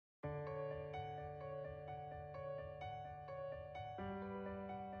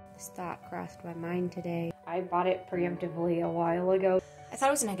This thought crossed my mind today. I bought it preemptively a while ago. I thought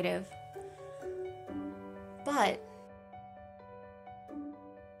it was negative, but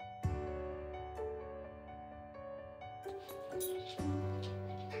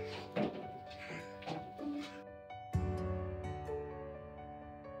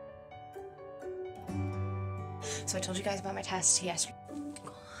so I told you guys about my test yesterday.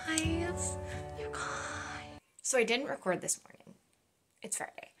 Guys, you guys. So I didn't record this morning. It's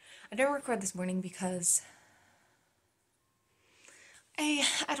Friday. I didn't record this morning because I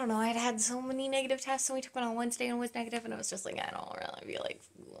don't know, I'd had so many negative tests and we took one on Wednesday and it was negative and I was just like, I don't really feel like,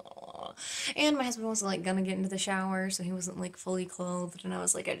 ugh. And my husband wasn't like gonna get into the shower, so he wasn't like fully clothed, and I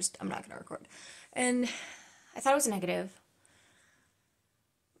was like, I'm not gonna record. And I thought it was negative,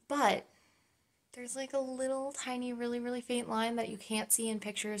 but there's like a little tiny, really faint line that you can't see in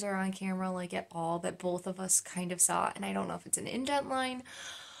pictures or on camera like at all that both of us kind of saw, and I don't know if it's an indent line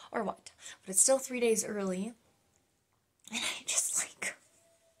or what, but it's still 3 days early, and I just like,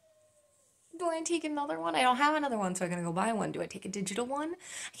 do I take another one? I don't have another one, so I'm gonna go buy one. Do I take a digital one?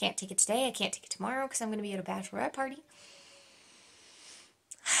 I can't take it today, I can't take it tomorrow because I'm gonna be at a bachelorette party.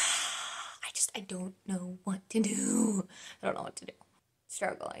 I don't know what to do. I don't know what to do.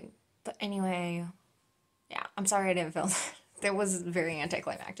 Struggling. But anyway, yeah, I'm sorry I didn't film that. That was very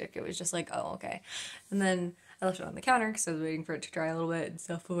anticlimactic. It was just like, oh, okay. And then I left it on the counter because I was waiting for it to dry a little bit and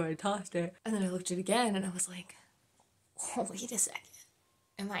stuff before I tossed it. And then I looked at it again and I was like, oh, wait a second.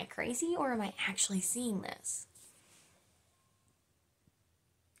 Am I crazy or am I actually seeing this?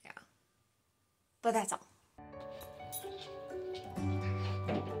 Yeah. But that's all.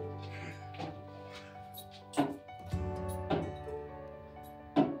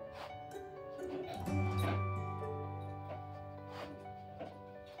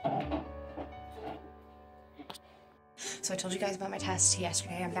 So I told you guys about my test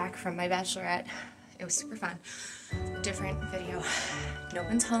yesterday. I'm back from my bachelorette. It was super fun. Different video. No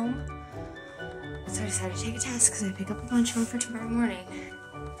one's home. So I decided to take a test because I pick up a bunch of them for tomorrow morning.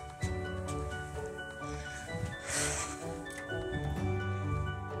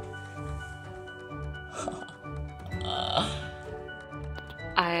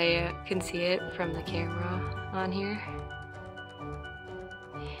 I can see it from the camera on here.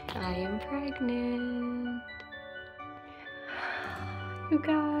 I am pregnant. You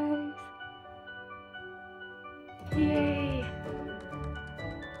guys. Yay.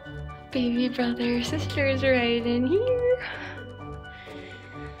 Baby brother, sister's right in here.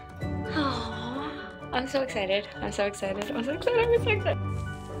 Oh, I'm so excited. I'm so excited. I'm so excited. I'm so excited.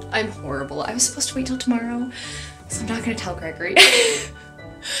 I'm horrible. I was supposed to wait till tomorrow, so I'm not gonna tell Gregory.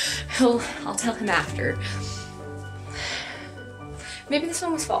 I'll tell him after. Maybe this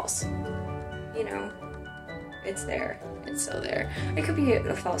one was false. You know, it's there. It's still there. It could be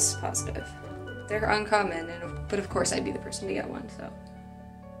a false positive. They're uncommon, but of course I'd be the person to get one, so.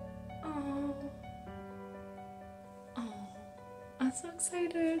 Oh. Oh. I'm so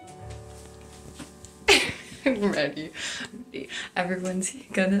excited. I'm ready. Everyone's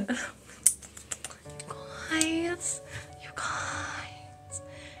gonna. You guys.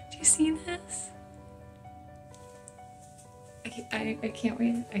 Do you see this? I can't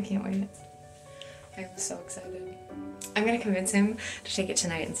wait. I can't wait. I'm so excited. I'm gonna convince him to take it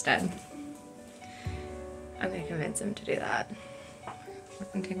tonight instead. I'm gonna convince him to do that. We're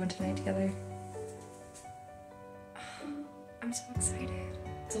gonna take one tonight together. I'm so excited.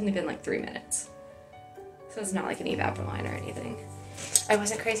 It's only been like 3 minutes. So it's not like an evap line or anything. I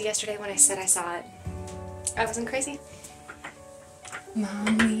wasn't crazy yesterday when I said I saw it. I wasn't crazy.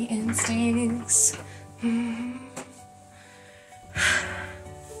 Mommy instincts.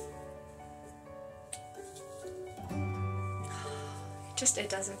 It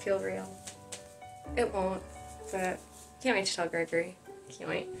doesn't feel real. It won't, but can't wait to tell Gregory. Can't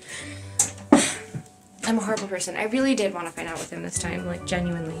wait. I'm a horrible person. I really did want to find out with him this time, like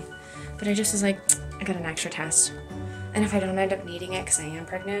genuinely. But I just was like, I got an extra test. And if I don't end up needing it because I am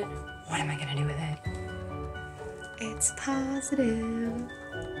pregnant, what am I gonna do with it? It's positive.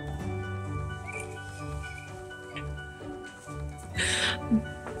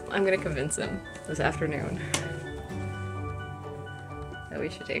 I'm gonna convince him this afternoon that we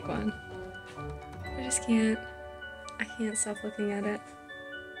should take one. I just can't. I can't stop looking at it.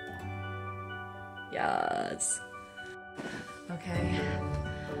 Yes. Okay.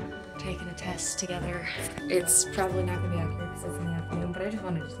 Taking a test together. It's probably not gonna be accurate because it's in the afternoon, but I just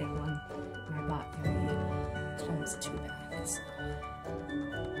wanted to take one. And I bought 3. This one was 2 bags.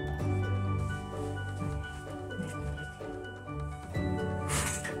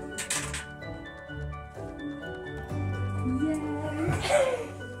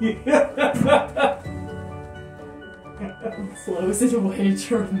 Flows it away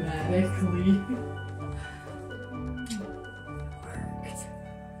dramatically. Worked.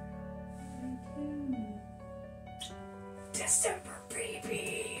 December,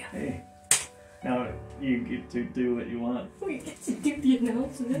 baby. Hey, now you get to do what you want. We get to do the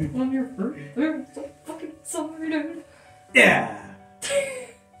announcement on your birthday. I'm so fucking excited. Yeah.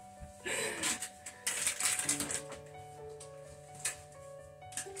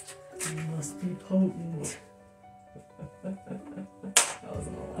 You must be potent. That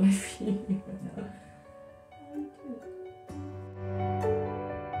wasn't a lot of you.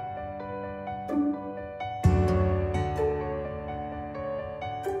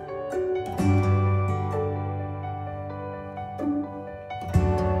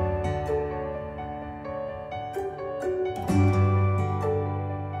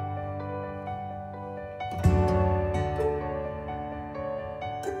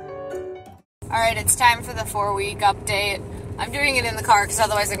 Alright, it's time for the 4-week update. I'm doing it in the car because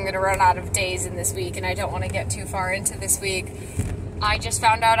otherwise I'm going to run out of days in this week and I don't want to get too far into this week. I just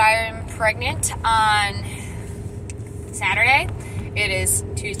found out I am pregnant on Saturday. It is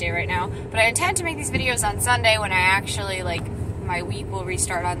Tuesday right now, but I intend to make these videos on Sunday when I actually, like, my week will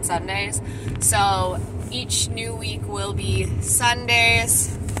restart on Sundays. So each new week will be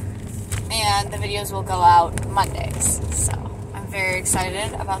Sundays and the videos will go out Mondays. So I'm very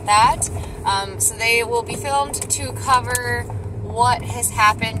excited about that. So they will be filmed to cover what has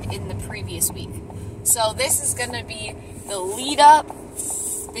happened in the previous week. So this is going to be the lead up,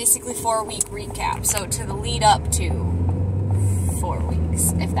 basically 4-week recap. So to the lead up to 4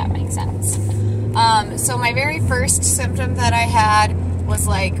 weeks, if that makes sense. So my very first symptom that I had was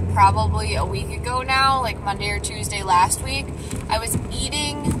like probably a week ago now, like Monday or Tuesday last week. I was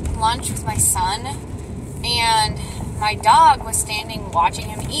eating lunch with my son and my dog was standing watching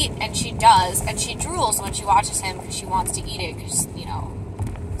him eat, and she drools when she watches him because she wants to eat it because, you know,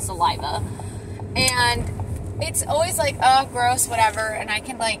 saliva. And it's always like, oh, gross, whatever, and I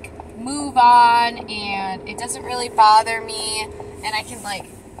can, like, move on, and it doesn't really bother me, and I can, like,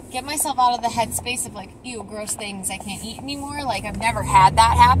 get myself out of the headspace of, like, ew, gross things I can't eat anymore. Like, I've never had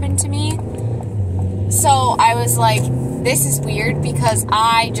that happen to me. So I was like, this is weird because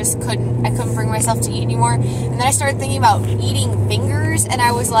I couldn't bring myself to eat anymore. And then I started thinking about eating fingers, and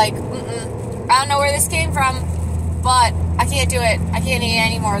I was like, I don't know where this came from, but I can't do it. I can't eat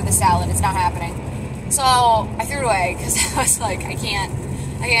any more of the salad. It's not happening. So I threw it away because I was like, I can't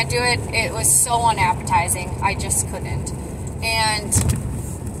do it. It was so unappetizing. I just couldn't. And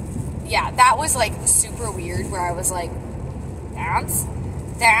yeah, that was like super weird where I was like,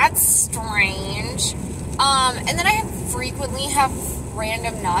 that's strange. And then I frequently have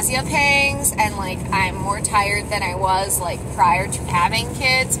random nausea pangs, and like I'm more tired than I was like prior to having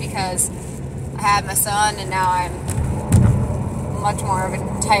kids because I had my son and now I'm much more of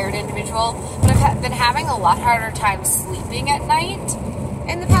a tired individual. But I've been having a lot harder time sleeping at night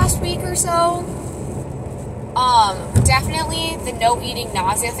in the past week or so. Definitely the no eating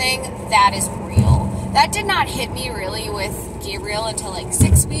nausea thing, that is real. That did not hit me really with Gabriel until like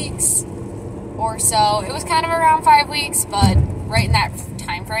 6 weeks or so. It was kind of around 5 weeks, but right in that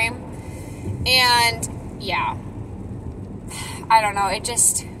time frame. And yeah, I don't know,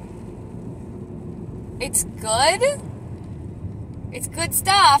 it's good. It's good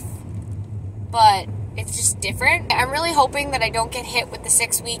stuff, but it's just different. I'm really hoping that I don't get hit with the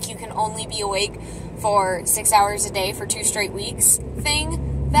 6 week you can only be awake for 6 hours a day for 2 straight weeks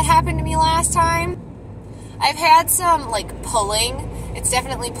thing that happened to me last time. I've had some like pulling. It's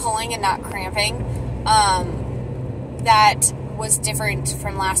definitely pulling and not cramping. That was different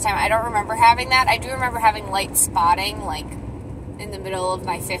from last time. I don't remember having that. I do remember having light spotting like in the middle of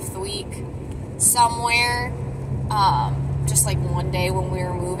my 5th week somewhere. Just like one day when we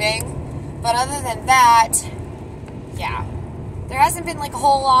were moving. But other than that, yeah. There hasn't been like a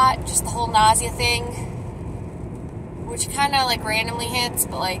whole lot, just the whole nausea thing, which kind of like randomly hits,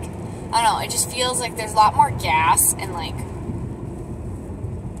 but like, I don't know, it just feels like there's a lot more gas and like,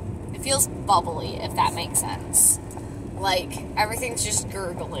 it feels bubbly, if that makes sense. Like, everything's just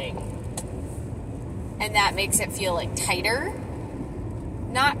gurgling. And that makes it feel like tighter.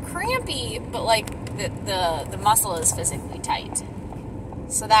 Not crampy, but like the muscle is physically tight.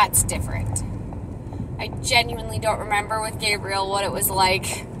 So that's different. I genuinely don't remember with Gabriel what it was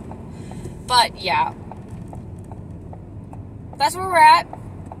like. But yeah. That's where we're at.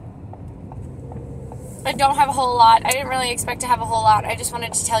 I don't have a whole lot. I didn't really expect to have a whole lot. I just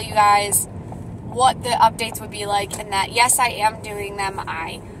wanted to tell you guys what the updates would be like, and that yes, I am doing them.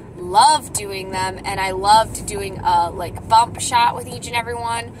 I love doing them, and I loved doing a like bump shot with each and every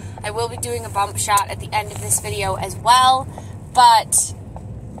one. I will be doing a bump shot at the end of this video as well, but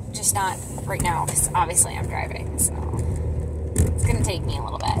just not right now because obviously I'm driving, so it's gonna take me a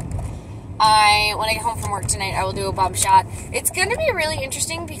little bit. When I get home from work tonight, I will do a bump shot. It's gonna be really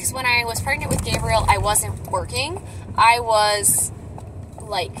interesting because when I was pregnant with Gabriel, I wasn't working. I was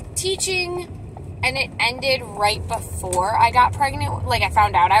like teaching, and it ended right before I got pregnant. Like I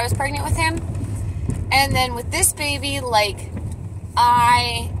found out I was pregnant with him. And then with this baby, like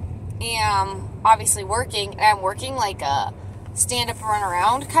I am obviously working, and I'm working like a stand up and run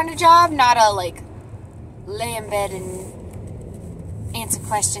around kind of job, not a like lay in bed and answer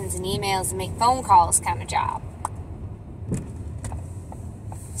questions and emails and make phone calls kind of job.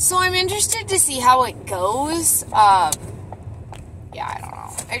 So I'm interested to see how it goes. Yeah, I don't know.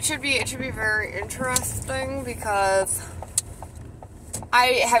 It should be very interesting because I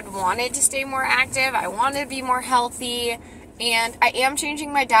had wanted to stay more active. I wanted to be more healthy, and I am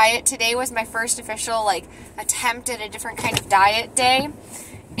changing my diet. Today was my first official like attempt at a different kind of diet day,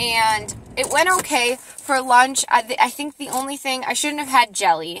 and it went okay. For lunch, I think the only thing, I shouldn't have had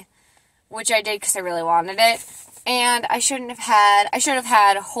jelly, which I did because I really wanted it, and I should have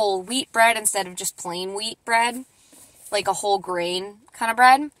had whole wheat bread instead of just plain wheat bread, like a whole grain kind of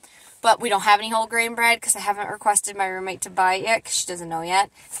bread. But we don't have any whole grain bread because I haven't requested my roommate to buy it yet because she doesn't know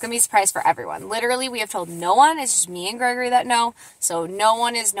yet. It's going to be a surprise for everyone. Literally, we have told no one. It's just me and Gregory that know. So no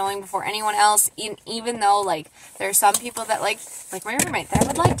one is knowing before anyone else. Even though, like, there are some people that, like my roommate, that I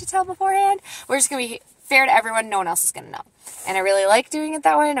would like to tell beforehand. We're just going to be fair to everyone. No one else is going to know. And I really like doing it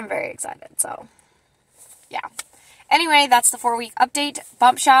that way, and I'm very excited. So, yeah. Anyway, that's the 4-week update.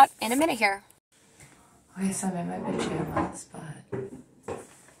 Bump shot in a minute here. Okay, so I'm in my pajamas, but...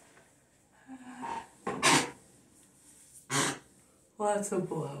 Lots of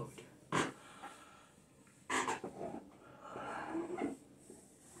bloat.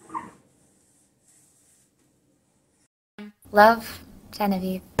 Love,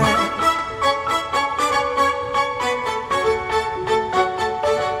 Genevieve.